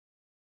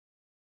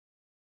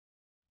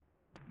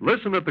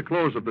Listen at the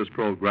close of this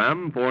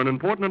program for an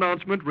important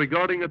announcement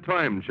regarding a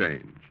time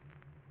change.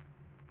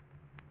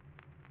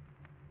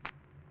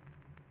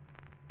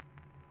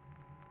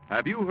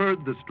 Have you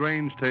heard the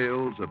strange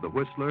tales of the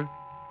Whistler?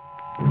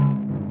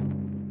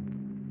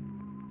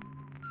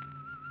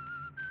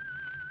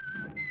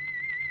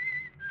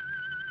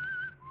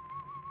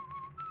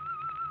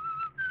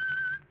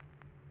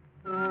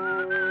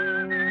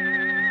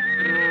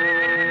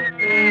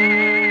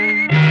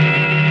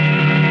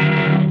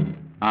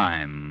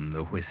 I'm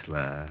the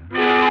Whistler.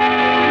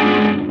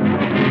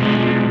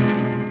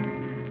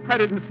 I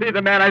didn't see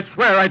the man, I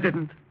swear I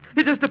didn't.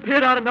 He just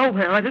appeared out of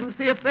nowhere. I didn't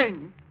see a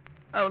thing.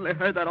 I only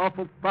heard that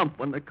awful thump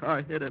when the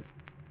car hit him.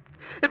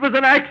 It was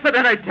an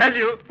accident, I tell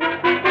you.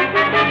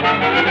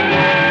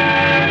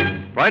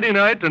 Friday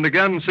night, and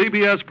again,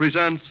 CBS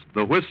presents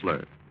The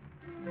Whistler.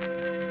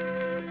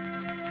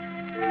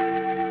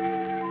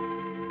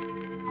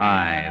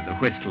 I, the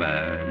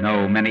Whistler,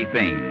 know many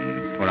things,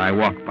 for I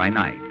walk by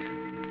night.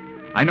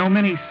 I know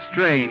many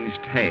strange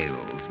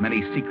tales,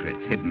 many secrets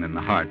hidden in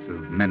the hearts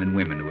of men and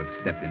women who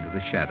have stepped into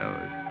the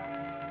shadows.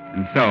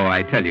 And so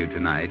I tell you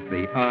tonight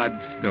the odd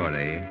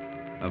story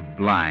of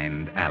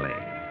Blind Alley.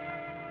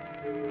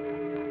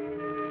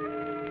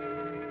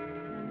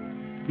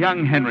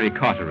 Young Henry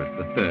Carteret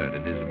III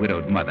and his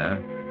widowed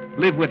mother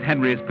live with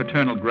Henry's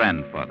paternal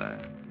grandfather.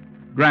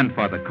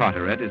 Grandfather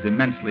Carteret is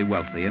immensely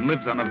wealthy and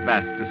lives on a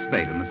vast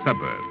estate in the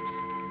suburbs.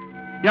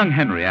 Young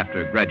Henry,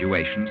 after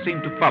graduation,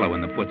 seemed to follow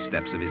in the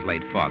footsteps of his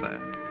late father.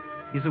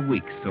 He's a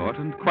weak sort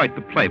and quite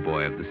the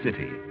playboy of the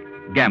city,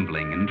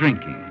 gambling and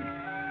drinking.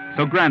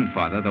 So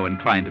Grandfather, though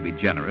inclined to be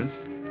generous,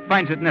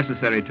 finds it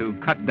necessary to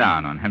cut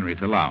down on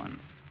Henry's allowance.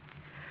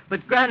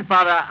 But,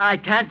 Grandfather, I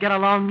can't get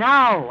along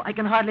now. I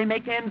can hardly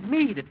make ends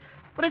meet.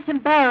 But it's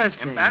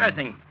embarrassing.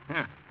 Embarrassing?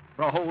 Huh.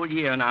 For a whole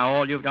year now,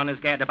 all you've done is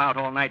gad about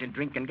all night and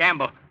drink and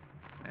gamble.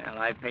 Well,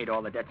 I've paid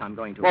all the debts I'm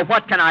going to. Well,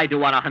 what can I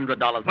do on $100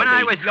 a week? When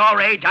I was your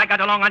age, I got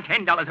along on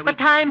 $10 a week. But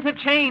times have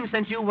changed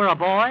since you were a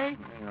boy.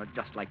 Well,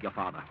 just like your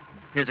father.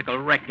 Physical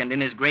wreck and in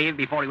his grave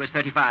before he was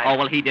 35. Oh,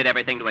 well, he did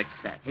everything to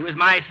excess. He was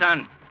my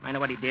son. I know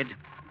what he did.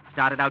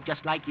 Started out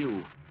just like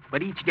you.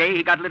 But each day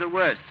he got a little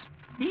worse.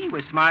 He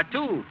was smart,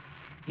 too.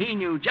 He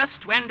knew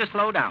just when to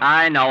slow down.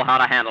 I know how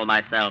to handle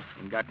myself.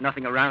 And got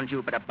nothing around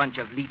you but a bunch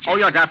of leeches. Oh,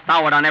 you're just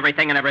soured on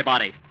everything and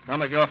everybody.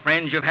 Some of your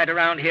friends you've had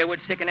around here would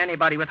sicken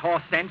anybody with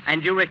horse sense.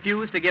 And you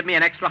refuse to give me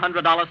an extra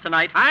 $100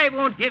 tonight? I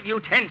won't give you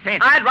 10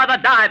 cents. I'd rather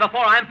die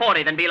before I'm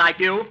 40 than be like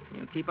you.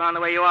 You keep on the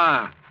way you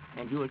are,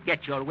 and you'll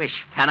get your wish.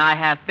 Can I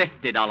have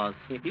 $50?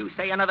 If you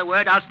say another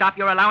word, I'll stop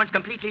your allowance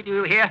completely. Do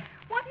you hear?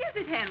 What is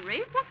it,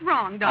 Henry? What's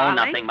wrong, darling?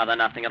 Oh, nothing, Mother,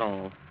 nothing at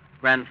all.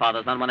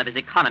 Grandfather's on one of his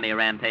economy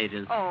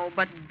rampages. Oh,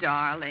 but,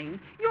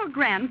 darling, your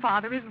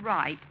grandfather is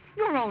right.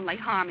 You're only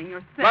harming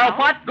yourself. Well,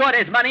 what good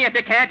is money if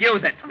you can't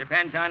use it?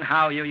 Depends on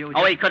how you use it.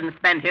 Oh, he couldn't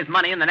spend his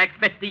money in the next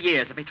 50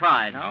 years if he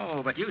tried.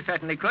 No, but you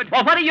certainly could.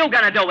 Well, what are you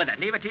going to do with it?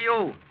 Leave it to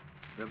you,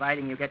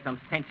 providing you get some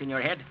sense in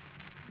your head.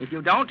 If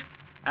you don't,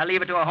 I'll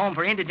leave it to a home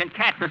for indigent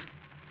cats.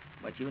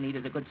 What you need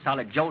is a good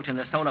solid jolt in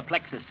the solar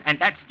plexus, and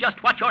that's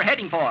just what you're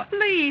heading for.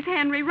 Please,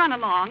 Henry, run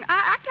along.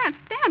 I can't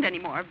stand any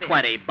more of this.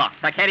 $20.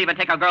 I can't even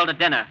take a girl to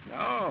dinner.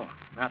 No,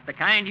 not the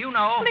kind you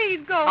know.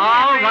 Please go,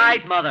 All Henry.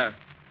 right, Mother.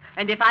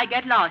 And if I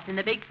get lost in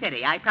the big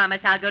city, I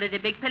promise I'll go to the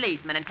big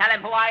policeman and tell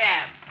him who I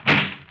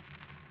am.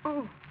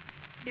 Oh,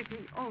 if he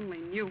only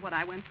knew what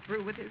I went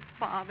through with his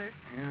father.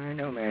 Yeah, I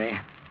know, Mary.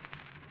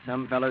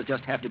 Some fellows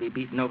just have to be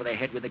beaten over the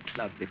head with a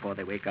club before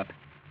they wake up.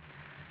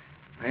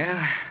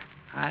 Well,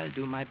 I'll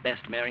do my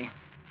best, Mary.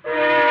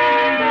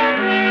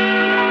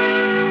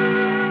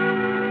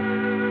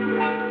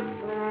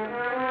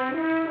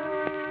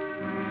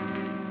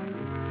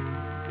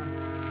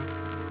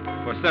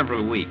 For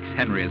several weeks,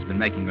 Henry has been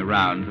making the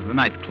rounds of the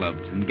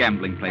nightclubs and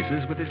gambling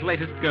places with his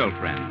latest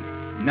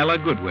girlfriend, Nella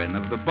Goodwin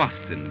of the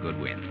Boston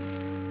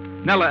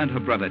Goodwin. Nella and her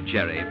brother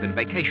Jerry have been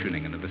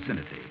vacationing in the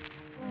vicinity.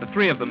 The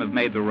three of them have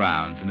made the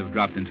rounds and have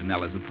dropped into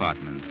Nella's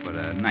apartment for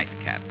a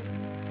nightcap.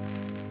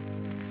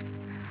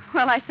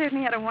 Well, I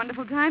certainly had a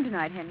wonderful time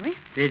tonight, Henry.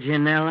 Did you,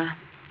 Nella?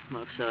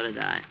 Well, so did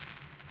I.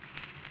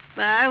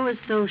 But I was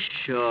so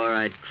sure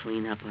I'd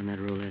clean up on that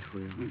roulette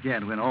wheel. You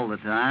can't win all the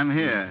time.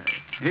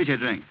 Here's your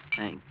drink.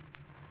 Thanks.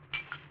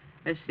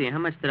 Let's see, how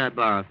much did I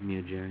borrow from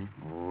you, Jerry?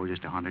 Oh,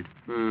 just 100.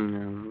 No,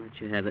 I'll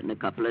let you have it in a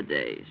couple of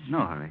days.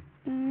 No hurry.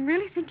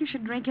 Really think you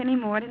should drink any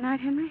more tonight,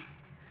 Henry?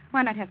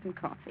 Why not have some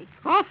coffee?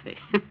 Coffee?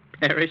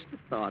 Perish the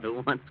thought.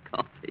 Who wants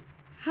coffee?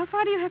 How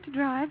far do you have to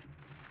drive?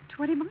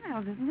 20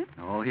 miles, isn't it?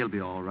 Oh, he'll be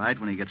all right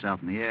when he gets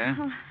out in the air.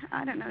 Oh,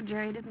 I don't know,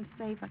 Jerry. It isn't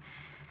safe.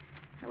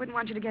 I wouldn't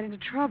want you to get into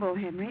trouble,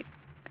 Henry.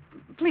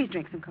 Please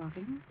drink some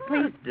coffee.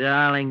 Please. Oh,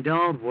 darling,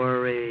 don't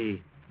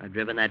worry. I've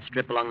driven that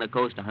strip along the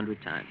coast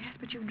 100 times. Yes,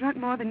 but you've drunk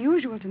more than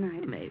usual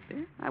tonight.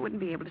 Maybe. I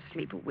wouldn't be able to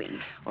sleep a wink.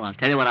 Well, I'll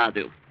tell you what I'll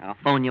do. I'll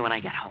phone you when I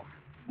get home.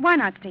 Why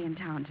not stay in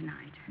town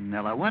tonight?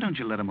 Nella, why don't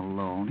you let him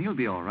alone? He'll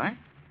be all right.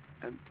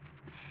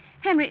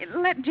 Henry,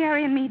 let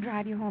Jerry and me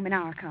drive you home in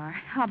our car.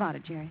 How about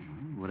it, Jerry?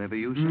 Whatever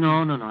you say.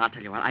 No. I'll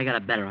tell you what. I got a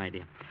better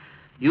idea.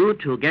 You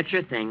two get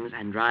your things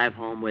and drive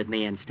home with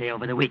me and stay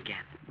over the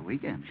weekend. The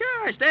weekend?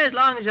 Sure, stay as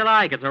long as you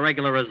like. It's a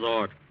regular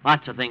resort.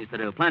 Lots of things to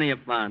do, plenty of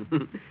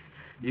fun.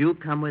 You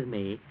come with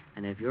me,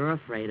 and if you're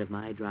afraid of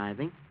my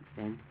driving,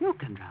 then you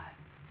can drive.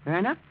 Fair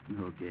enough?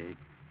 Okay.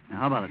 Now,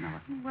 how about it,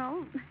 Nella?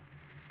 Well,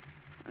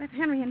 if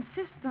Henry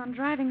insists on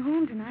driving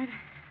home tonight,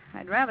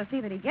 I'd rather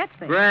see that he gets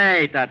there.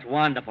 Great, that's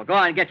wonderful. Go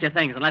on and get your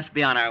things, and let's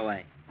be on our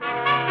way.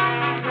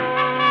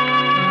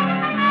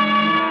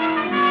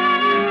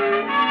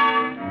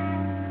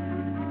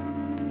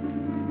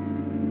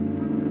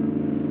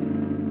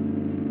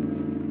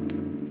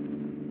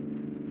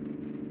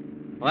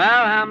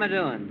 Well, how am I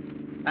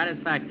doing?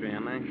 Satisfactory,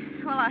 am I?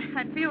 Well,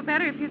 I'd feel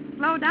better if you'd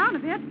slow down a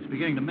bit. It's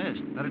beginning to mist.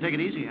 Better take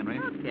it easy, Henry.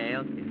 Okay.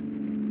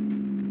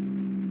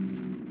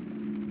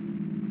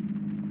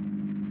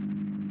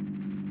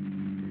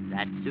 Does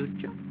that suit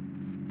you?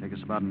 Take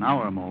us about an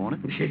hour or more, won't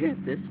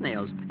it? This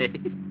snail's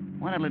paid.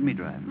 Why not let me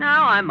drive? No,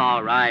 I'm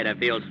all right. I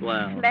feel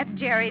swell. Let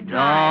Jerry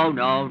drive.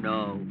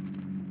 No.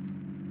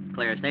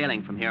 Clear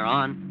sailing from here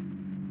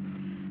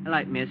on.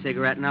 Light me a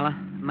cigarette, Nella.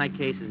 My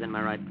case is in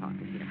my right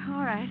pocket here.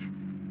 All right.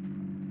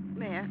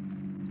 There.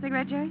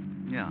 Cigarette, Jerry?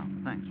 Yeah,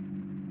 thanks.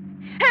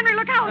 Henry,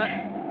 look out!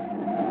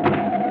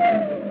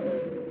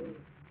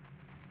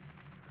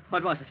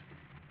 What was it?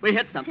 We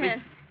hit something. Yes.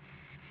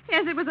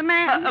 Yes, it was a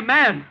man. A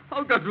man?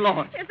 Oh, good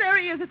Lord. Yes, there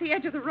he is at the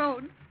edge of the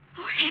road.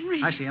 Oh,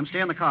 Henry. I see him.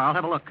 Stay in the car. I'll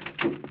have a look.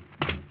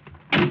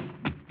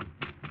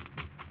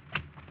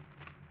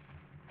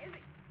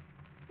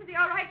 Is he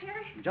all right,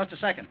 Jerry? Just a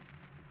second.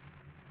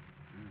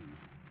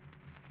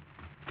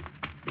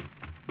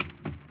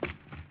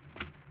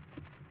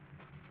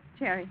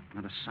 Jerry.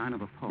 Not a sign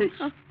of a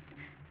pulse.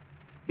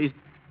 He's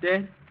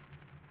dead?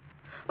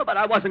 Oh, but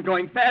I wasn't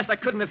going fast. I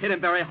couldn't have hit him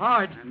very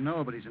hard. I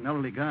know, but he's an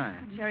elderly guy.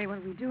 Oh, Jerry,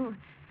 what do we do?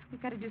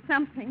 We've got to do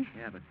something.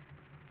 Yeah, but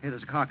hey,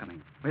 there's a car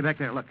coming. Way back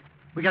there, look.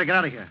 We got to get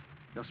out of here.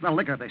 They'll smell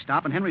liquor if they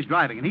stop, and Henry's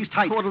driving, and he's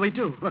tight. What do we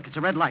do? Look, it's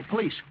a red light.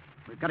 Police.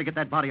 We've got to get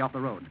that body off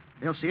the road.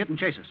 They'll see it and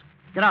chase us.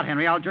 Get out,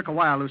 Henry. I'll jerk a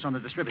wire loose on the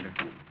distributor.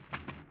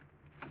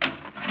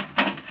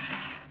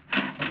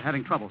 We're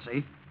having trouble,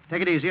 see?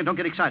 Take it easy and don't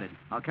get excited.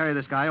 I'll carry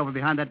this guy over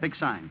behind that big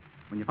sign.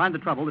 When you find the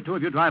trouble, the two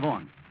of you drive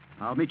on.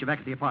 I'll meet you back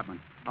at the apartment.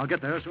 I'll get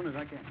there as soon as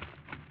I can.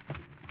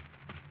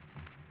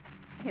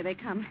 Here they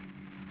come.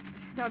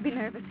 Don't be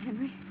nervous,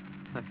 Henry.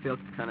 I feel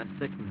kind of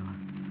sick now.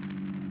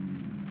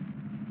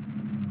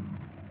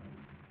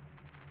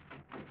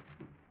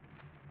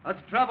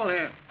 What's the trouble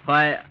here?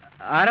 Why,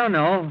 I don't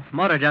know.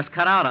 Motor just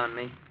cut out on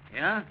me.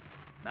 Yeah?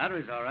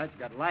 Battery's all right. You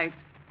got light.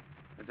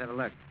 Let's have a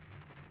look.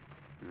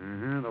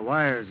 The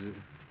wires.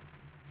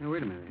 Oh,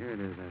 wait a minute. Here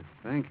it is,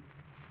 I think.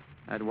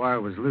 That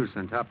wire was loose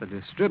on top of the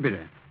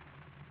distributor.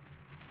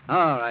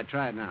 All right,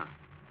 try it now.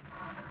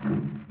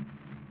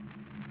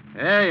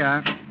 There you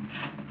are.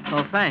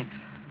 Oh, thanks.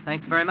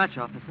 Thanks very much,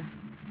 officer.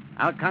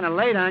 Out kind of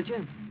late, aren't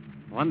you?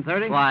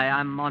 1:30? Why,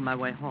 I'm on my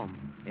way home.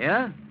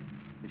 Yeah?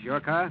 It's your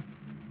car?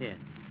 Yes.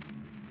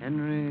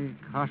 Henry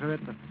Carteret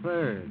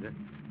III.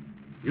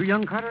 You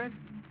young Carteret?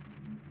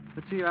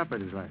 Let's see your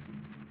operator's license.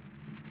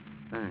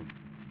 Thanks.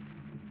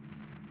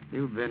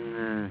 You've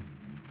been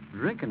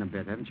drinking a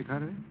bit, haven't you,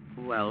 Carteret?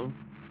 Well,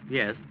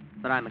 yes,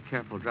 but I'm a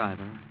careful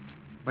driver.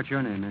 What's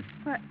your name, miss?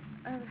 What?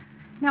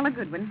 Nella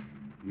Goodwin.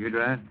 You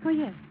drive? Oh,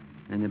 yes.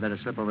 Then you better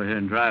slip over here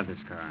and drive this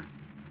car.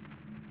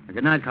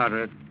 Good night,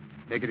 Carteret.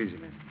 Take it easy,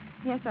 miss.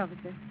 Yes,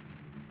 officer.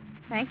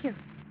 Thank you.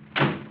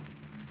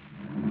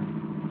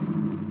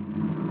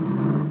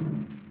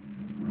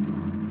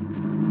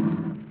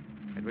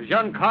 It was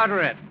young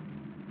Carteret.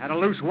 Had a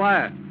loose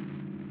wire.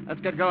 Let's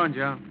get going,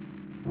 Joe.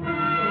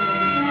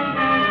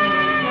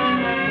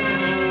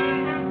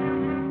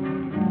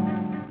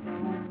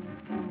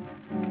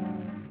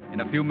 In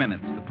a few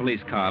minutes, the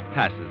police car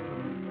passes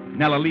them.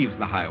 Nella leaves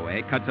the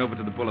highway, cuts over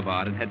to the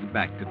boulevard, and heads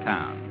back to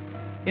town.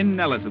 In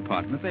Nella's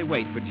apartment, they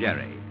wait for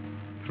Jerry.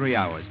 3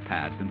 hours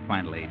pass, and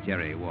finally,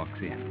 Jerry walks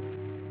in.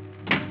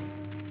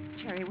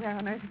 Jerry, where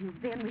on earth have you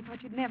been? We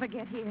thought you'd never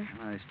get here.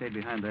 I stayed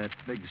behind that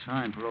big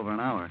sign for over an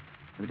hour.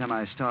 Every time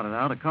I started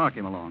out, a car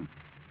came along.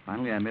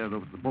 Finally, I made it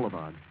over to the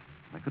boulevard.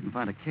 I couldn't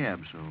find a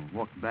cab, so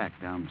walked back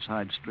down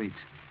side streets.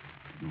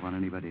 Didn't want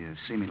anybody to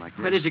see me like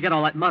this. Where did you get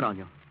all that mud on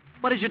you?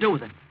 What did you do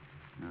with it?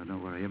 No,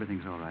 don't worry.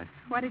 Everything's all right.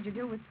 What did you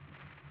do with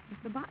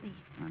the body?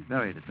 I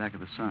buried it back of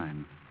the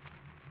sign.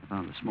 I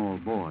found a small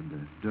board. The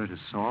dirt is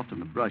soft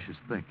and the brush is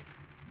thick.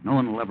 No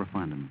one will ever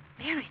find him.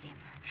 Buried him.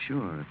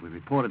 Sure, if we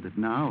reported it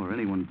now or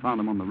anyone found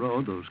him on the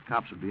road, those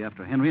cops would be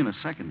after Henry in a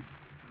second.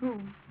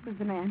 Who was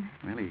the man?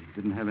 Well, he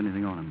didn't have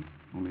anything on him.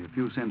 Only a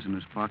few cents in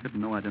his pocket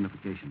and no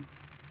identification.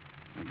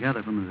 I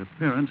gather from his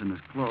appearance and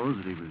his clothes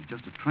that he was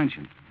just a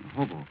transient, a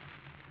hobo.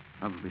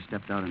 Probably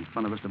stepped out in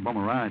front of us to bum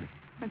a ride.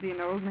 Was he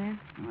an old man?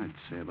 I'd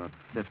say about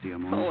 50 or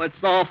more. Oh,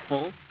 it's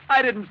awful.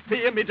 I didn't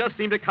see him. He just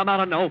seemed to come out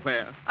of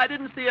nowhere. I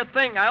didn't see a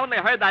thing. I only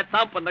heard that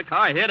thump when the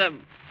car hit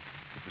him.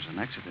 It was an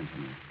accident,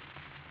 Henry.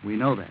 We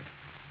know that.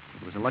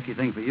 It was a lucky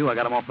thing for you I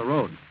got him off the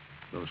road.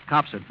 Those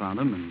cops had found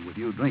him, and with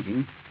you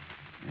drinking,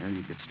 well,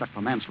 you'd get stuck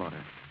for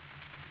manslaughter.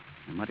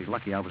 I'm mighty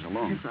lucky I was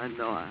alone. Yes, I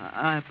know.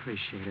 I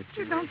appreciate it,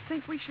 You Jerry. don't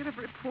think we should have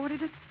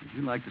reported it? Would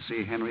you like to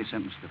see Henry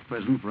sentenced to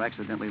prison for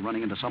accidentally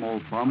running into some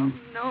old bum?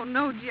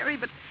 No, Jerry,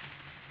 but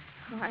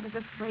I was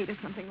afraid of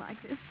something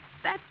like this.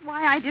 That's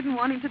why I didn't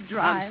want him to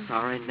drive. I'm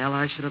sorry, Nell.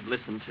 I should have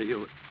listened to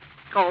you.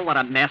 Oh, what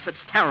a mess. It's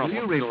terrible.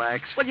 Will you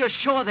relax? Well, you're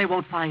sure they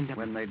won't find him?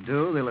 When they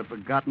do, they'll have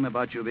forgotten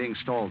about you being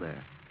stalled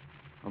there.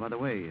 Oh, by the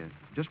way,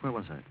 just where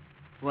was that?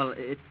 Well,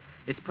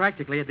 it's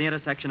practically at the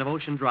intersection of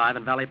Ocean Drive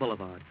and Valley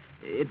Boulevard.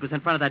 It was in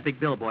front of that big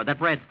billboard, that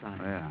bread sign.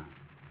 Oh, yeah.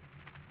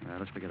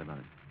 Let's forget about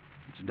it.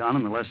 It's done,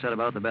 and the less said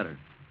about it, the better.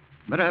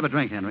 Better have a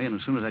drink, Henry, and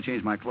as soon as I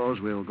change my clothes,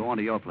 we'll go on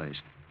to your place.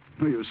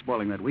 You're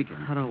spoiling that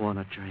weekend. I don't want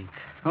a drink.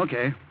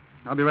 Okay.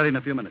 I'll be ready in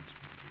a few minutes.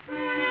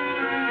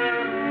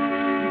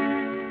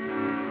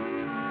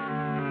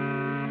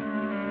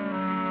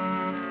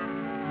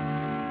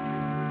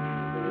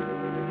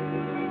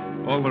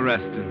 All the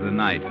rest of the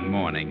night and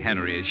morning,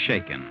 Henry is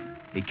shaken.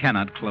 He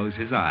cannot close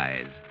his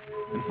eyes.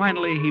 And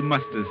finally, he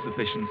musters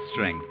sufficient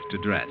strength to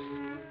dress.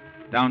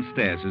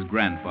 Downstairs, his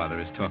grandfather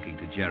is talking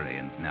to Jerry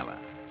and Nella.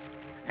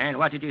 And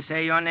what did you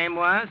say your name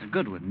was?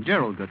 Goodwin,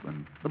 Gerald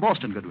Goodwin. The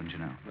Boston Goodwins, you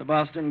know. The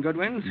Boston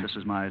Goodwins? This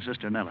is my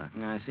sister, Nella.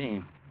 I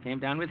see. Came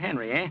down with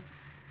Henry, eh?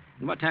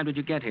 And what time did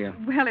you get here?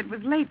 Well, it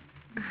was late.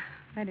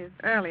 That is,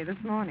 early this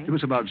morning. It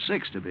was about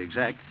 6, to be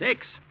exact.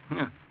 6?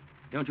 Huh.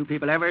 Don't you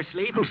people ever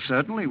sleep? Well,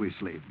 certainly we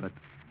sleep, but,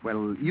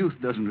 well, youth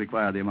doesn't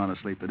require the amount of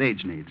sleep that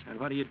age needs. And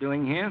what are you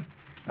doing here?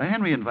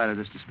 Henry invited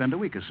us to spend a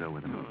week or so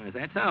with him. Oh, is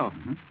that so?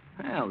 Mm-hmm.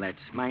 Well, that's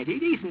mighty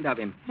decent of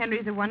him.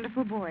 Henry's a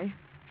wonderful boy.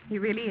 He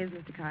really is,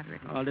 Mr.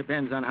 Carteret. All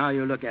depends on how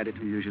you look at it.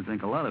 You should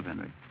think a lot of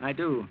Henry. I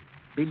do.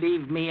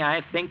 Believe me,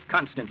 I think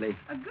constantly.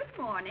 Good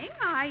morning.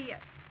 I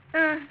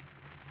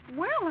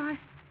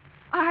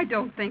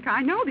don't think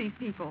I know these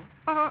people.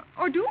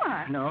 Or do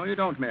I? No, you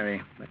don't,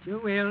 Mary. But you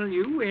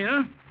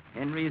will.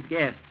 Henry's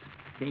guests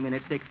came in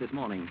at 6 this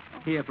morning,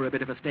 here for a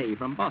bit of a stay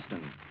from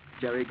Boston.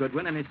 Jerry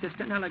Goodwin and his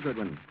sister Nella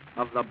Goodwin,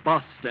 of the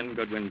Boston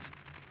Goodwins.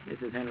 This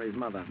is Henry's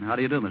mother. How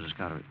do you do, Mrs.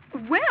 Carteret?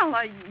 Well,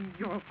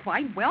 you're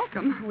quite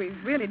welcome. We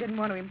really didn't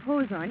want to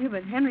impose on you,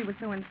 but Henry was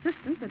so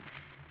insistent that...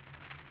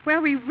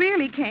 Well, we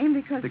really came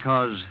because...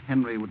 Because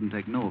Henry wouldn't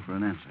take no for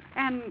an answer.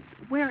 And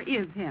where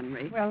is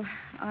Henry? Well,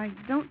 I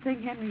don't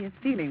think Henry is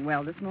feeling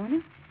well this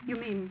morning. You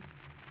mean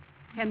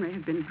Henry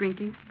has been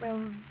drinking?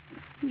 Well,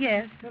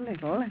 yes, a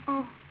little.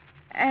 Oh.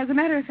 As a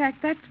matter of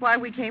fact, that's why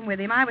we came with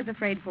him. I was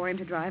afraid for him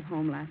to drive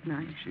home last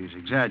night. She's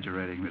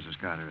exaggerating, Mrs.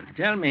 Carteret.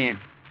 Tell me,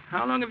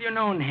 how long have you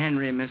known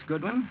Henry, Miss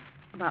Goodwin?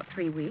 About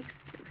 3 weeks.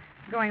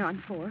 Going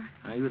on 4.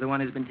 Are you the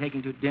one who's been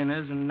taking to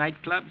dinners and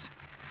nightclubs?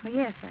 Well,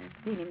 yes, I've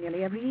seen him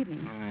nearly every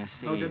evening. Oh, I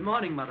see. Oh, good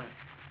morning, Mother.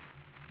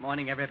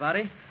 Morning,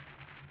 everybody.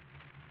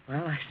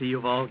 Well, I see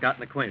you've all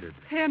gotten acquainted.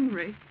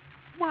 Henry.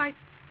 Why,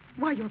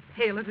 you're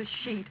pale as a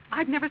sheet.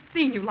 I've never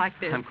seen you like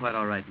this. I'm quite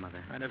all right,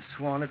 Mother. I'd have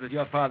sworn it was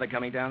your father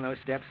coming down those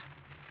steps.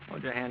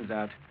 Hold your hands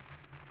out.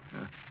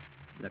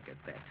 Look at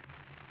that.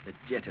 The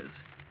jitters.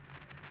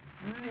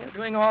 Well, you're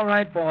doing all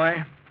right,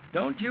 boy.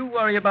 Don't you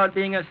worry about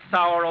being a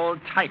sour old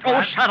tyke.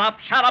 Oh, shut up,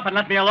 and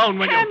let me alone,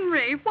 will you?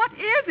 Henry, what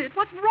is it?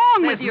 What's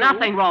wrong There's with you?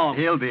 nothing wrong.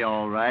 He'll be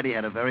all right. He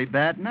had a very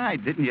bad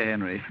night, didn't you,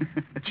 Henry?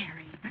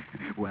 Jerry.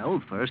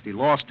 Well, first he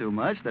lost too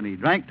much, then he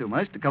drank too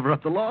much to cover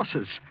up the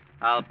losses.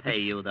 I'll pay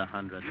you the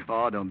 100.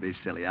 Oh, don't be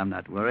silly. I'm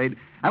not worried.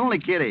 I'm only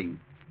kidding.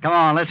 Come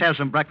on, let's have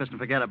some breakfast and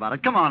forget about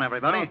it. Come on,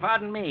 everybody. Oh,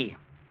 pardon me.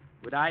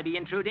 Would I be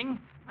intruding?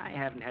 I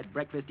haven't had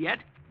breakfast yet.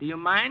 Do you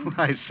mind?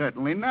 Why,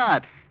 certainly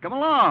not. Come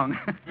along.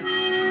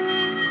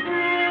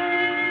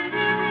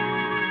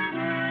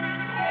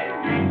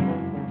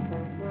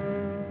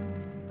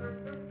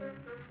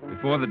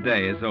 Before the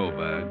day is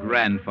over,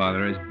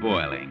 Grandfather is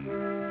boiling.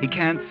 He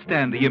can't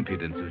stand the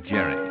impudence of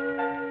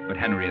Jerry, but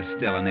Henry is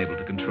still unable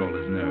to control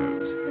his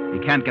nerves.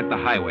 He can't get the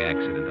highway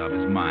accident off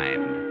his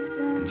mind,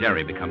 and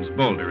Jerry becomes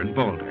bolder and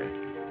bolder.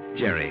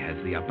 Jerry has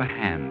the upper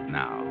hand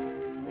now,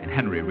 and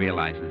Henry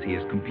realizes he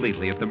is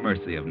completely at the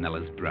mercy of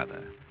Nella's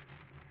brother.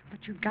 But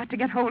you've got to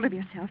get hold of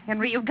yourself,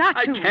 Henry. You've got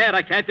to.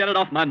 I can't get it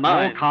off my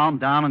mind. Oh, calm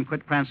down and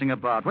quit prancing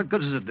about. What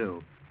good does it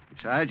do?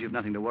 Besides, you've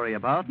nothing to worry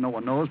about. No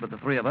one knows but the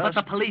three of us. But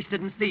the police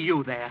didn't see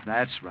you there.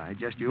 That's right.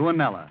 Just you and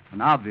Nella.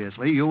 And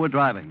obviously, you were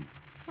driving.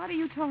 What are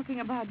you talking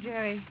about,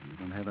 Jerry? You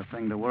don't have a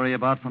thing to worry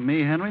about from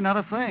me, Henry. Not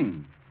a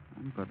thing.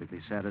 I'm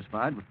perfectly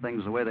satisfied with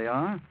things the way they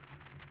are.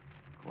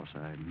 Of course,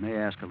 I may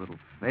ask a little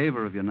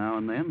favor of you now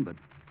and then, but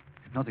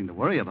you've nothing to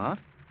worry about.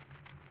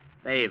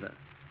 Favor?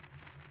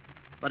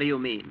 What do you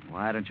mean?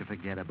 Why don't you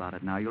forget about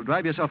it now? You'll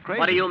drive yourself crazy.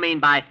 What do you mean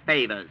by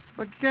favors?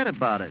 Forget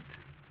about it.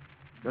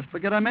 Just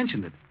forget I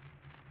mentioned it.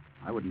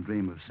 I wouldn't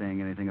dream of saying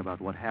anything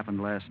about what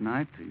happened last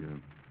night to your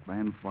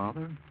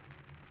grandfather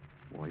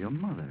or your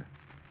mother.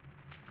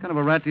 What kind of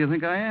a rat do you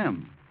think I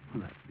am?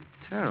 Well, that'd be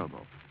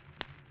terrible.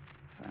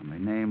 Family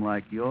name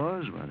like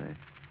yours, why, they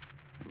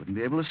wouldn't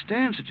be able to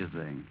stand such a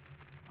thing.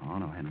 Oh,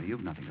 no, Henry,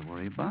 you've nothing to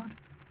worry about.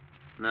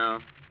 No.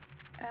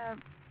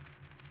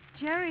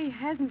 Jerry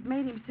hasn't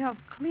made himself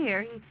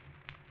clear.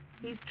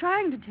 He's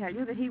trying to tell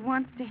you that he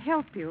wants to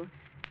help you.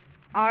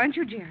 Aren't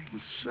you, Jerry?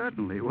 Well,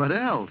 certainly. What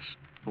else?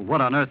 Well,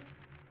 what on earth?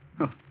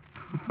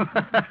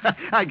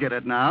 I get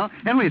it now.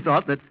 Henry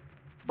thought that...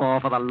 Oh,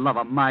 for the love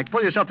of Mike,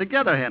 pull yourself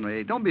together,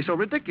 Henry. Don't be so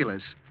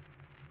ridiculous.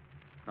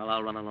 Well,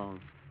 I'll run along.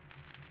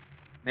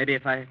 Maybe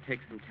if I take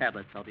some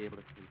tablets, I'll be able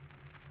to sleep.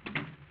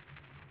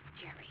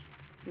 Jerry,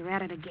 you're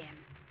at it again.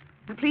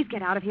 Now, please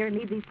get out of here and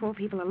leave these poor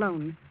people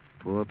alone.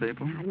 Poor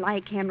people? I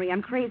like Henry.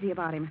 I'm crazy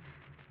about him.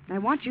 And I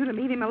want you to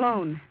leave him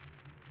alone.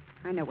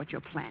 I know what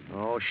you're planning.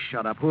 Oh,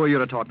 shut up. Who are you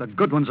to talk? The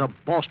good ones of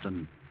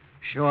Boston.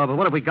 Sure, but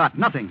what have we got?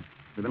 Nothing.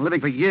 We've been living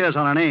for years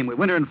on our name. We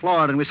winter in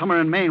Florida and we summer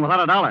in Maine without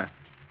a dollar.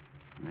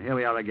 And here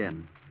we are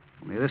again.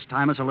 Only this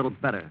time it's a little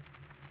better.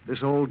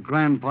 This old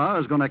grandpa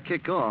is going to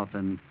kick off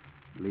and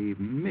leave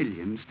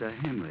millions to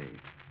Henry.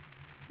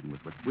 And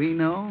with what we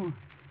know,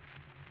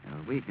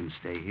 well, we can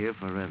stay here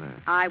forever.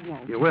 I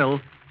won't. You will?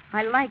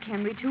 I like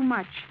Henry too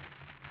much.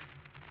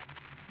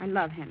 I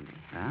love Henry.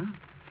 Huh?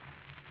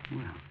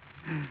 Well,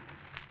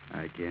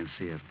 I can't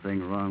see a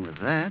thing wrong with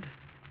that.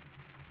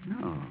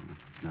 No,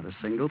 not a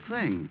single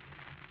thing.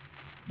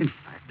 In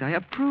fact, I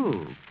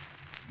approve.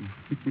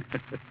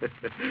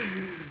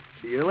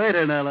 See you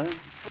later, Nella.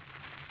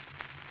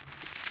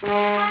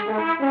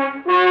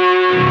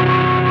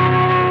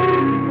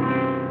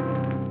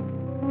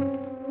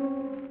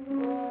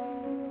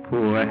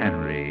 Poor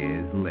Henry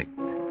is licked.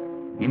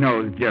 He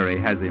knows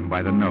Jerry has him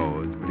by the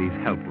nose, but he's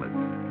helpless.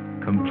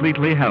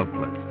 Completely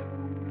helpless.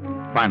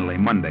 Finally,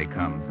 Monday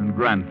comes, and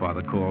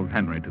Grandfather calls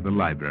Henry to the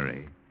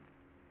library.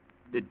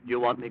 Did you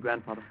want me,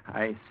 Grandfather?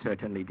 I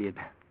certainly did.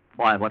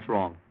 Why, what's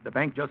wrong? The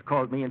bank just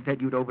called me and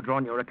said you'd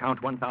overdrawn your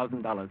account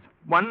 $1,000.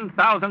 $1,000.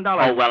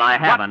 Oh, well, I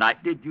haven't.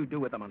 What did you do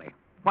with the money?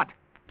 What?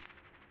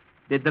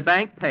 Did the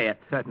bank pay it?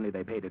 Certainly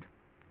they paid it.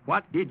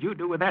 What did you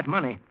do with that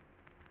money?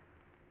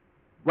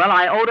 Well,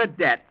 I owed a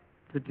debt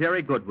to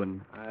Jerry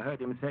Goodwin. I heard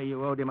him say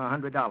you owed him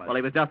 $100. Well,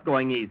 he was just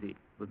going easy.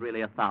 It was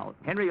really $1,000.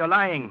 Henry, you're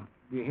lying.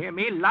 Do you hear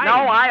me? Lying. No,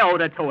 I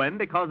owed it to him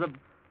because of,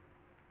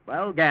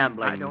 well,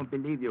 gambling. I don't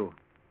believe you.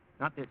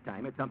 Not this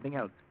time. It's something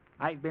else.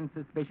 I've been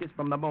suspicious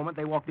from the moment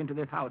they walked into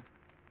this house.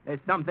 There's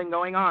something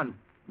going on.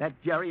 That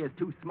Jerry is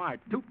too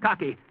smart, too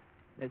cocky.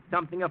 There's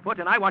something afoot,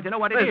 and I want to know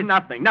what it is. There's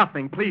nothing.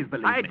 Please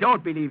believe me. I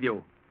don't believe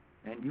you.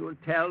 And you'll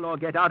tell or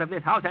get out of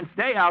this house and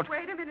stay out.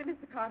 Wait a minute,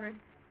 Mr. Carteret.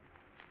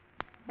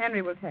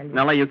 Henry will tell you.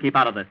 Nella, you keep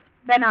out of this.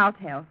 Then I'll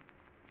tell.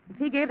 If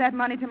he gave that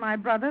money to my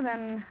brother,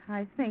 then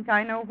I think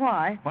I know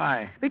why.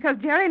 Why? Because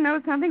Jerry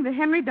knows something that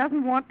Henry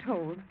doesn't want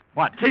told.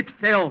 What? Keep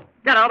still.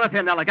 Get out of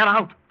here, Nella. Get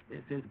out.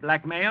 This is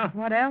blackmail?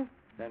 What else?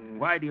 Then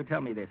why do you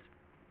tell me this?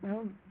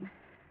 Well,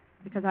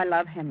 because I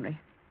love Henry.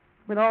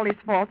 With all his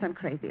faults, I'm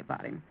crazy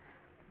about him.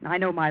 I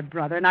know my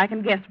brother, and I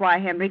can guess why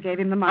Henry gave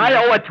him the money.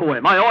 I owe it to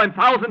him. I owe him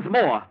thousands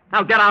more.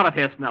 Now get out of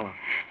here, Snella.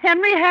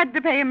 Henry had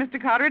to pay him,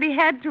 Mr. Carteret. He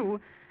had to.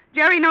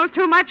 Jerry knows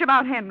too much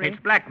about Henry.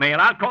 It's blackmail.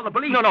 I'll call the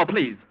police. No,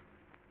 please.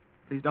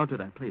 Please don't do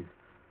that, please.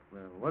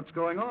 Well, what's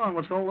going on?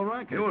 What's all the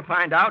racket? You'll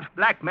find out.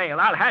 Blackmail.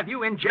 I'll have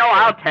you in jail. No,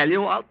 I'll tell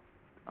you. I'll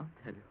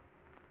tell you.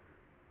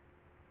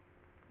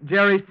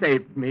 Jerry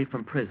saved me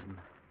from prison.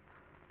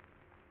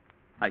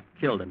 I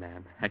killed a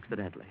man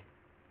accidentally.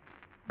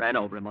 Ran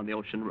over him on the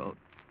ocean road.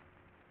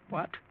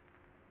 What?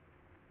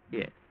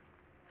 Yes.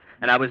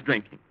 And I was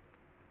drinking.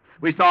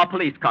 We saw a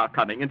police car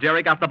coming, and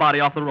Jerry got the body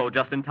off the road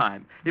just in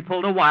time. He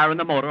pulled a wire in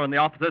the motor, and the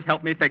officers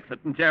helped me fix it.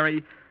 And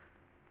Jerry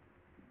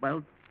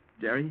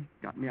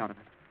got me out of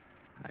it.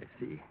 I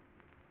see.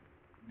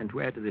 And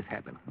where did this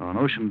happen? On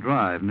Ocean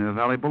Drive near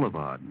Valley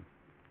Boulevard.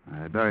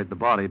 I buried the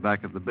body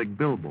back of the big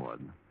billboard.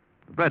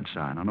 The bread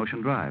sign on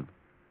Ocean Drive.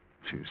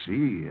 So you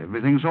see,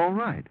 everything's all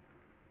right.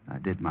 I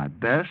did my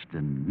best,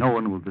 and no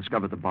one will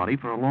discover the body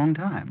for a long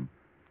time.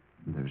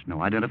 There's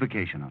no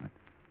identification on it.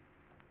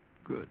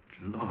 Good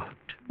Lord.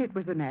 It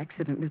was an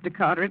accident, Mr.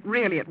 Carteret.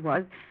 Really it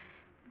was.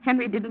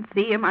 Henry didn't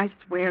see him. I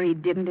swear he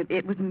didn't.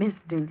 It was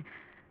misting.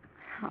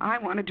 I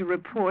wanted to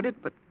report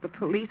it, but the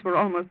police were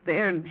almost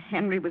there, and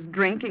Henry was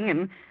drinking,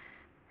 and,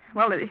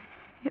 well, it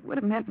would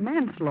have meant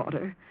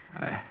manslaughter.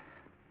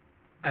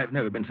 I've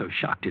never been so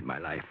shocked in my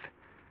life.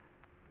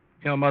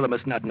 Your mother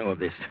must not know of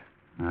this.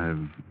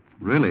 I've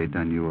really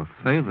done you a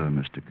favor,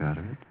 Mr.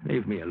 Carteret.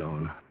 Leave me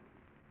alone.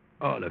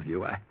 All of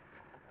you.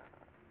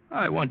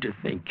 I want to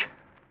think.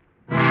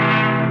 A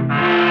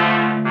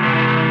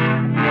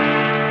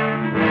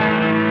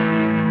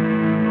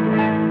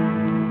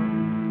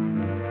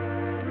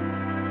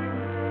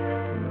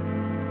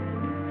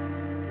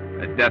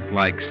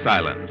death-like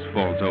silence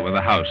falls over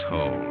the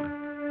household.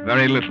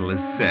 Very little is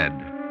said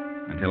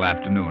until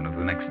afternoon of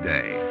the next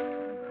day.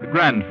 The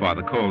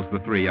grandfather calls the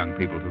three young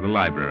people to the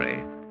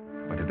library,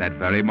 but at that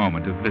very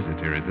moment a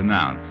visitor is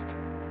announced.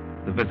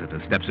 The visitor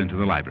steps into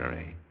the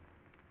library.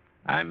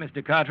 I'm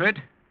Mr. Carteret.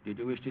 Did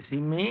you wish to see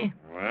me?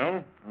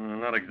 Well,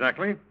 not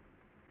exactly.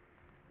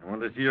 I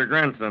want to see your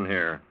grandson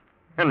here,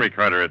 Henry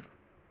Carteret.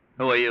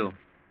 Who are you?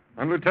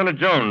 I'm Lieutenant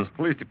Jones,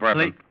 Police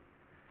Department.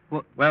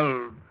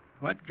 Well,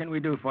 what can we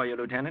do for you,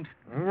 Lieutenant?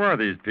 Who are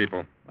these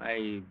people?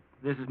 Why,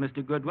 this is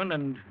Mr. Goodwin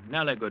and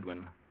Nella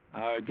Goodwin,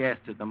 our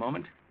guests at the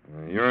moment.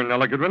 You're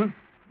Nella Goodwin?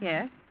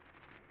 Yes?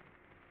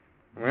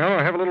 Well,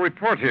 I have a little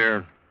report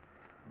here.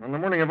 On the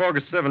morning of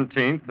August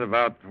 17th,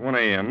 about 1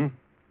 a.m.,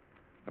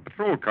 a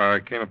patrol car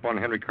came upon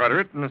Henry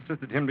Carteret and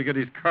assisted him to get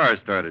his car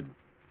started.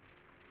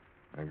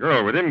 A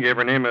girl with him gave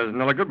her name as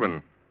Nella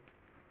Goodwin.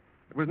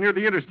 It was near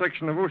the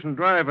intersection of Ocean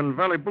Drive and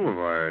Valley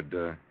Boulevard.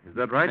 Is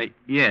that right?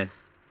 Yes.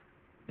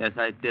 Yes,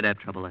 I did have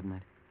trouble that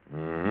night.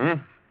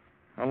 Mm-hmm.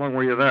 How long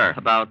were you there?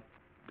 About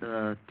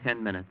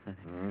 10 minutes, I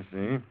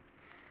think.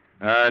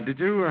 I see. Did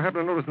you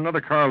happen to notice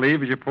another car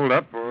leave as you pulled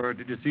up, or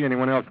did you see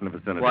anyone else in the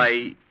vicinity?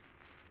 Why,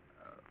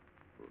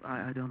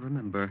 I don't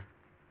remember.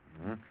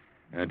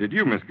 Did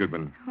you, Miss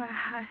Goodwin? Well,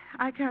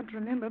 I can't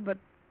remember, but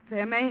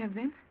there may have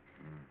been.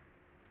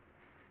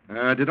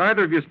 Did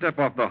either of you step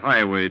off the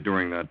highway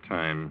during that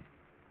time?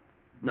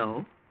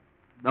 No.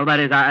 No, that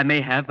is, I may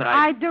have, but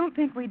I don't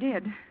think we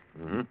did.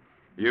 Mm-hmm.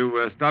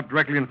 You stopped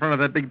directly in front of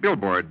that big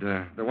billboard,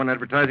 the one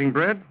advertising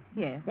bread?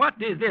 Yes. What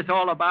is this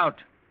all about?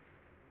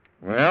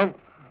 Well,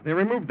 they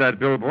removed that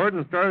billboard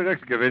and started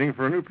excavating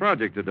for a new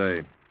project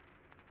today.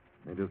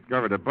 They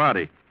discovered a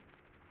body.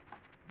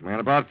 A man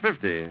about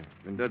 50.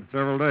 Been dead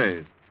several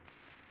days.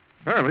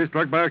 Apparently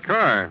struck by a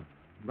car.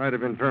 Might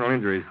have internal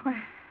injuries. Well,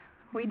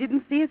 we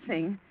didn't see a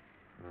thing.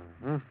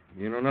 Uh-huh.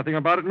 You know nothing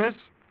about it, miss?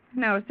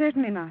 No,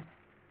 certainly not.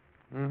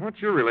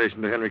 What's your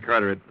relation to Henry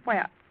Carteret?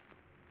 Well,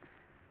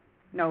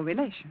 no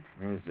relation.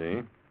 I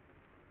see.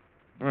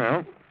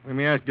 Well, let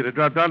me ask you to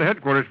drop down to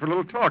headquarters for a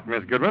little talk,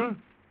 Miss Goodwin.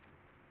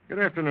 Good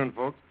afternoon,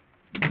 folks.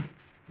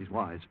 He's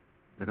wise.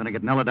 They're going to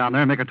get Nella down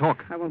there and make her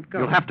talk. I won't go.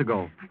 You'll have to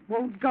go. I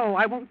won't go.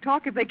 I won't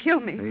talk if they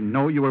kill me. They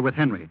know you were with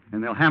Henry,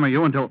 and they'll hammer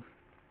you until...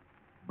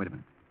 Wait a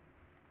minute.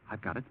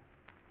 I've got it.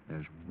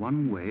 There's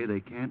one way they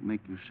can't make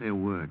you say a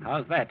word.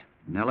 How's that?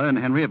 Nella and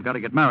Henry have got to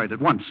get married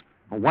at once.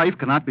 A wife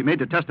cannot be made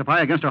to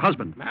testify against her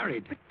husband.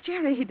 Married? But,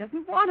 Jerry, he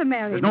doesn't want to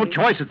marry There's me. no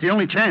choice. It's the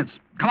only chance.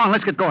 Come on,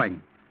 let's get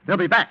going. They'll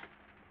be back.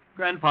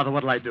 Grandfather,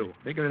 what'll I do?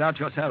 Figure it out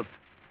yourself.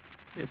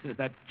 This is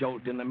that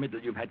jolt in the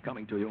middle you've had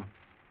coming to you.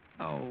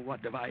 Oh,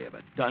 what have I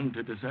ever done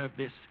to deserve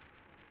this?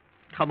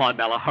 Come on,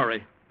 Bella,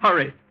 hurry.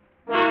 Hurry.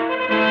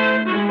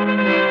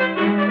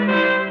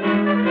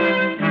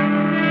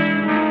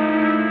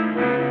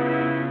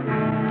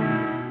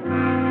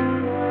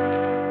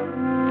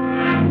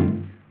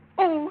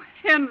 Oh,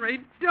 Henry,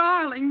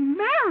 darling,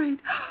 married.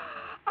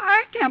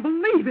 I can't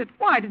believe it.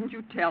 Why didn't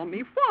you tell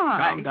me?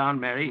 Why? Calm down,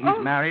 Mary.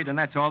 He's married, and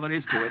that's all there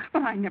is to it.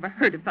 But I never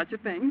heard of such a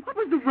thing. What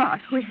was the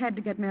rush? We had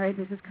to get married,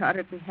 Mrs.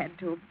 Carter. We had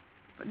to.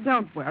 But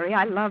don't worry.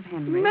 I love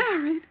Henry.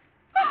 Married?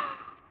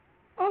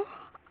 Oh,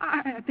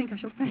 I think I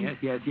shall faint.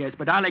 Yes,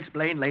 but I'll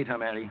explain later,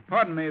 Mary.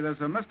 Pardon me, there's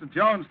a Mr.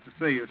 Jones to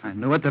see you. I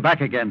knew it. They're back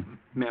again.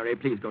 Mary,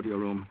 please go to your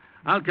room.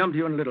 I'll come to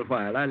you in a little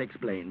while. I'll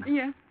explain.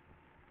 Yes.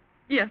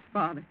 Yes,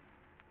 Father.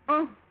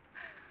 Oh,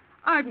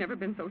 I've never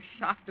been so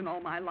shocked in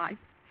all my life.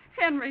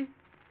 Henry,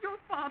 your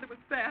father was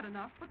bad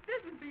enough, but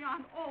this is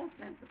beyond all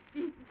sense of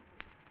decency.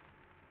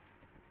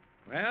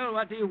 Well,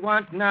 what do you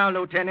want now,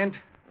 Lieutenant?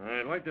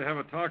 I'd like to have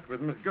a talk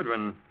with Miss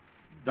Goodwin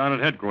down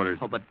at headquarters.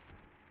 Oh, but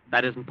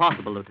that isn't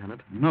possible,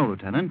 Lieutenant. No,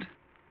 Lieutenant.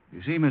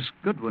 You see, Miss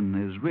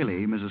Goodwin is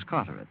really Mrs.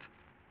 Carteret.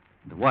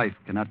 The wife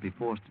cannot be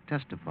forced to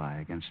testify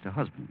against her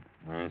husband.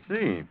 I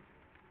see.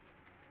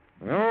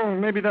 Well,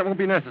 maybe that won't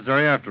be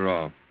necessary after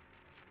all.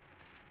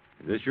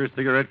 Is this your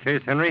cigarette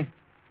case, Henry?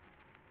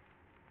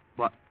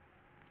 What?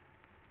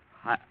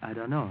 I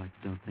don't know. I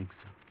don't think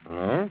so.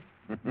 Oh?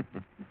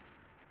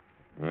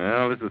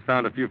 Well, this was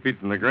found a few feet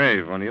from the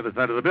grave on the other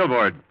side of the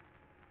billboard.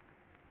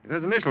 It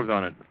has initials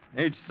on it,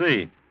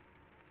 H.C.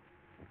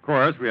 Of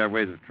course, we have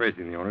ways of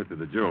tracing the owner through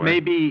the jeweler.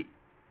 Maybe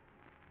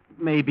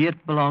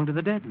it belonged to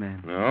the dead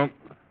man. No,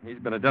 he's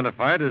been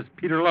identified as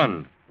Peter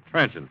Lund, a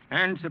transient.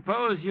 And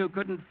suppose you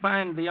couldn't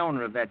find the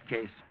owner of that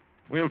case.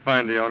 We'll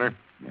find the owner.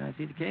 May I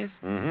see the case?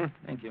 Mm-hmm.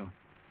 Thank you.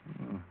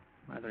 Oh,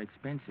 rather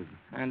expensive.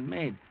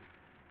 Handmade.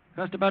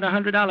 Cost about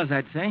 $100,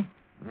 I'd say.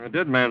 The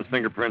dead man's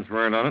fingerprints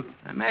weren't on it.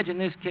 I imagine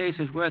this case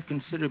is worth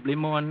considerably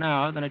more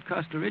now than it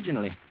cost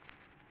originally.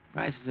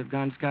 Prices have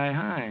gone sky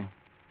high.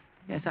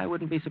 Yes, I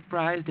wouldn't be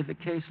surprised if a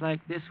case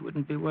like this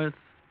wouldn't be worth,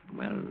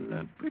 well,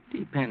 a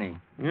pretty penny.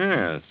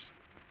 Yes.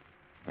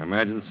 I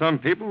imagine some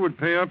people would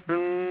pay up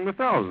in the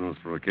thousands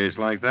for a case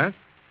like that.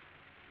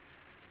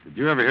 Did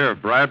you ever hear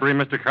of bribery,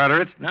 Mr.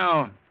 Carteret?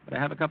 No, but I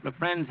have a couple of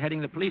friends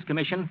heading the police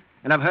commission,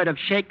 and I've heard of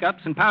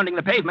shake-ups and pounding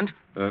the pavement.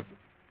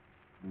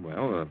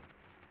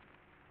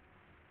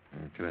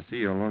 Can I see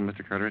you alone,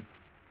 Mr. Carteret?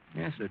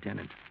 Yes,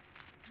 Lieutenant.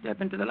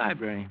 Step into the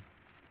library.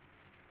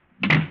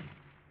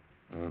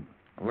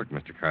 Look,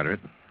 Mr. Carteret,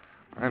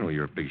 I know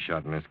you're a big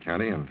shot in this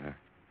county, and,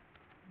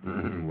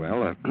 I'm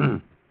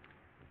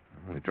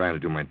only trying to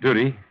do my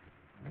duty.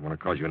 I don't want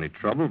to cause you any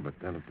trouble, but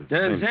then at the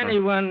Does same time...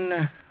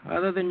 anyone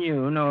other than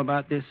you know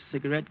about this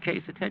cigarette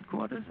case at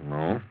headquarters?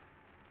 No.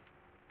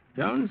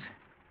 Jones,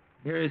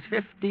 here is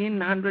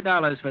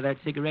 $1,500 for that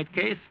cigarette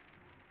case.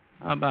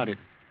 How about it?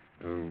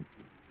 I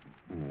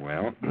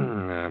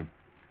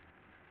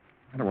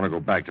don't want to go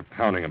back to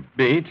pounding a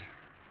beat.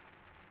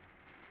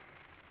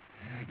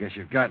 I guess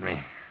you've got me.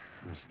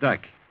 I'm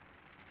stuck.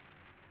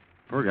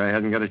 Poor guy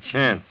hasn't got a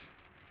chance.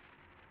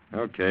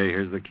 Okay,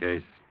 here's the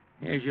case.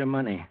 Here's your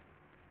money.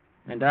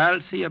 And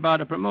I'll see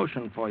about a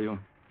promotion for you.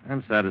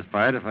 I'm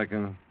satisfied if I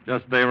can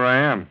just stay where I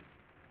am.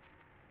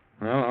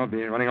 Well, I'll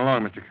be running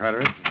along, Mr.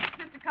 Carteret.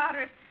 Mr.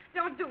 Carteret,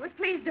 don't do it.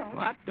 Please don't.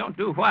 What? Don't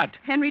do what?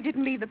 Henry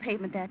didn't leave the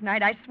pavement that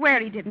night. I swear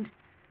he didn't.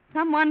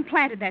 Someone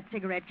planted that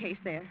cigarette case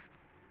there.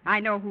 I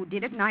know who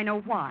did it, and I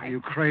know why. Are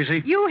you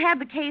crazy? You had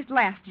the case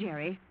last,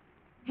 Jerry.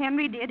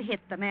 Henry did hit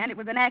the man. It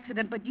was an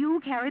accident, but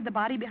you carried the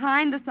body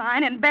behind the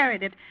sign and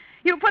buried it.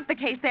 You put the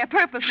case there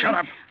purposely. Shut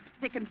up.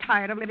 Sick and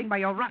tired of living by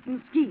your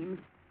rotten schemes.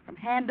 From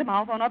hand to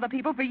mouth on other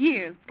people for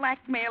years.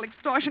 Blackmail,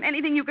 extortion,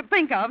 anything you could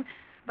think of.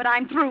 But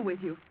I'm through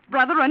with you.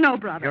 Brother or no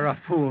brother. You're a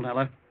fool,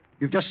 Nella.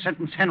 You've just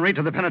sentenced Henry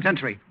to the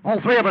penitentiary.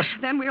 All three of us.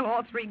 Then we'll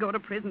all three go to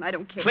prison. I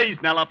don't care. Please,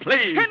 Nella,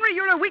 please. Henry,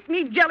 you're a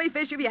weak-kneed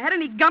jellyfish. If you had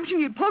any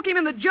gumption, you'd poke him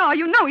in the jaw.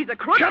 You know he's a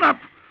crook. Shut up!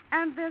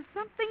 And there's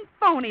something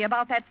phony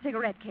about that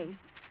cigarette case.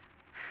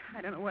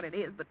 I don't know what it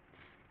is, but...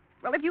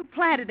 Well, if you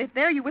planted it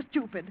there, you were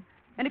stupid.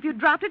 And if you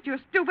dropped it, you're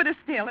stupider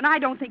still. And I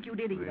don't think you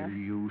did either. Will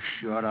you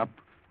shut up?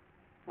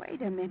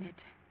 Wait a minute.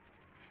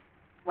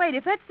 Wait,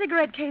 if that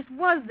cigarette case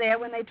was there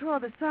when they tore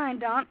the sign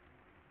down,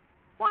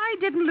 why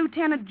didn't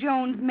Lieutenant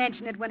Jones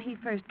mention it when he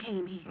first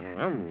came here?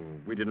 Well,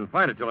 we didn't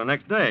find it till the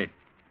next day.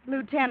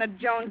 Lieutenant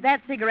Jones,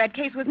 that cigarette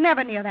case was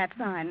never near that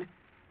sign.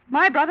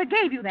 My brother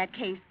gave you that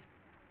case.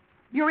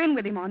 You're in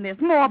with him on this.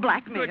 More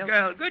blackmail. Good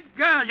girl, good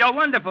girl. You're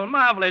wonderful,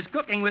 marvelous,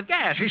 cooking with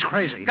gas. She's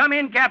crazy. Come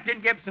in,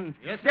 Captain Gibson.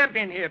 Yes, step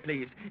in here,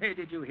 please. Hey,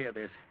 did you hear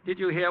this? Did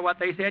you hear what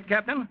they said,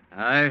 Captain?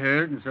 I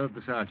heard, and so did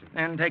the sergeant.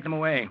 Then take them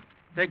away.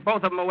 Take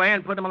both of them away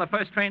and put them on the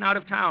first train out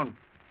of town.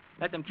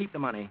 Let them keep the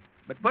money.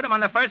 But put them on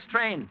the first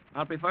train.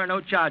 I'll prefer no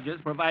charges,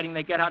 providing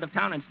they get out of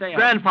town and stay out.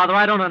 Grandfather,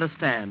 I don't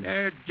understand.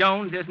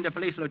 Jones isn't a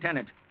police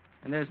lieutenant,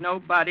 and there's no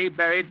body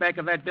buried back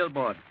of that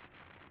billboard.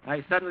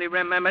 I suddenly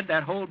remembered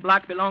that whole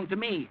block belonged to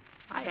me.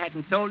 I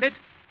hadn't sold it,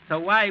 so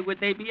why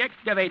would they be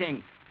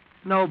excavating?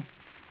 No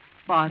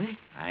body?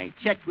 I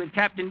checked with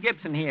Captain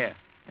Gibson here,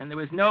 and there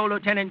was no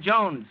Lieutenant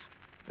Jones.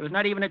 There was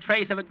not even a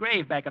trace of a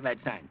grave back of that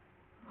sign.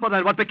 Well,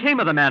 then what became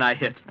of the man I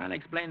hit? I'll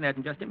explain that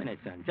in just a minute,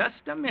 son.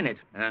 Just a minute.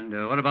 And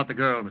what about the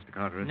girl, Mr.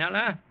 Carteret?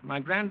 Nella,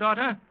 my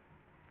granddaughter,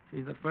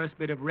 she's the first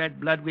bit of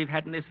red blood we've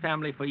had in this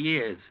family for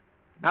years.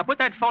 Now put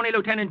that phony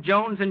Lieutenant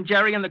Jones and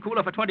Jerry in the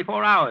cooler for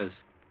 24 hours.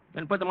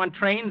 Then put them on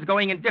trains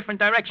going in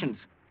different directions.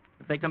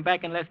 If they come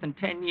back in less than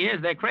 10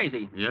 years, they're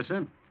crazy. Yes,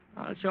 sir.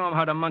 I'll show them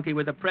how to monkey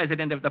with the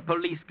president of the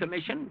police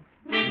commission.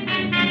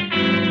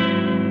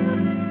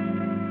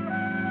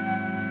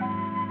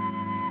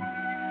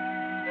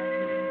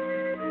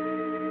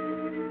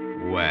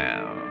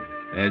 Well,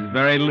 there's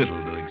very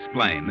little to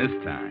explain this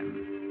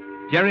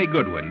time. Jerry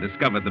Goodwin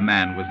discovered the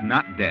man was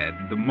not dead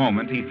the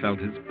moment he felt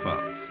his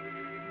pulse.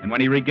 And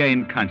when he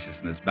regained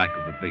consciousness back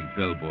of the big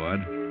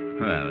billboard,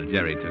 well,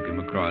 Jerry took him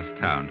across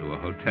town to a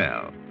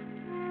hotel.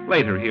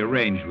 Later, he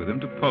arranged with him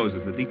to pose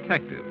as a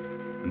detective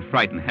and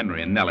frighten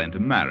Henry and Nella into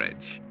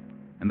marriage.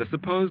 And the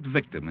supposed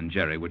victim and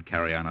Jerry would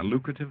carry on a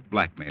lucrative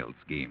blackmail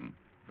scheme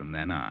from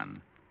then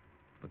on.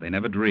 But they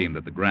never dreamed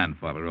that the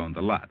grandfather owned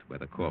the lot where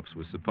the corpse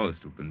was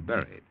supposed to have been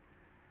buried.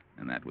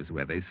 And that was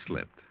where they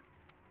slipped.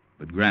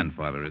 But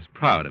grandfather is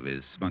proud of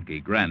his spunky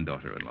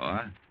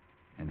granddaughter-in-law,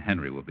 and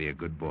Henry will be a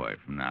good boy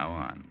from now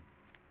on.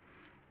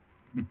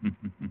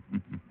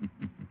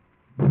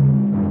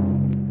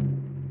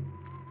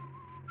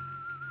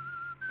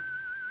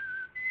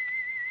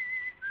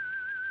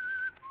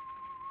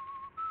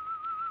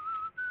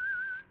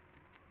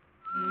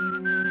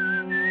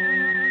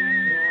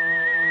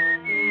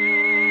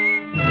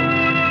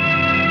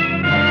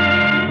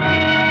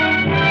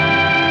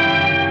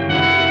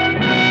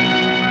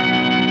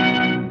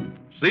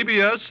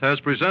 CBS has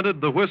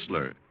presented The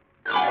Whistler.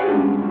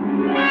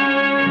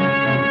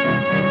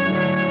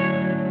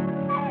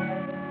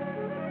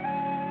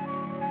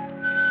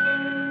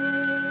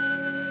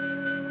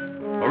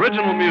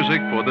 Original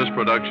music for this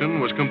production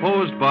was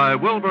composed by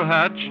Wilbur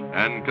Hatch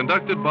and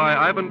conducted by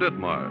Ivan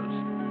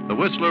Ditmars. The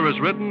Whistler is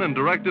written and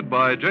directed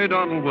by J.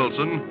 Donald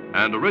Wilson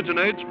and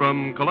originates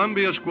from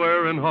Columbia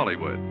Square in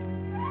Hollywood.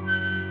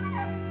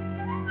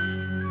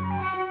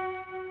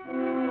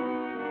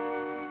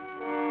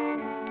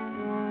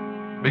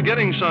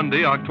 Beginning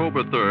Sunday,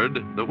 October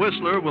 3rd, The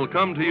Whistler will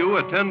come to you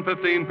at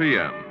 10:15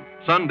 p.m.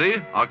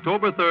 Sunday,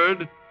 October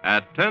 3rd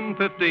at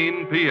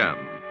 10:15 p.m.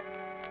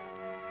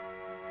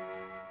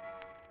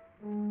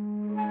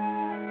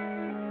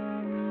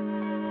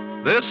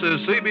 This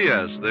is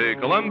CBS, the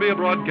Columbia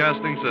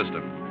Broadcasting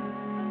System.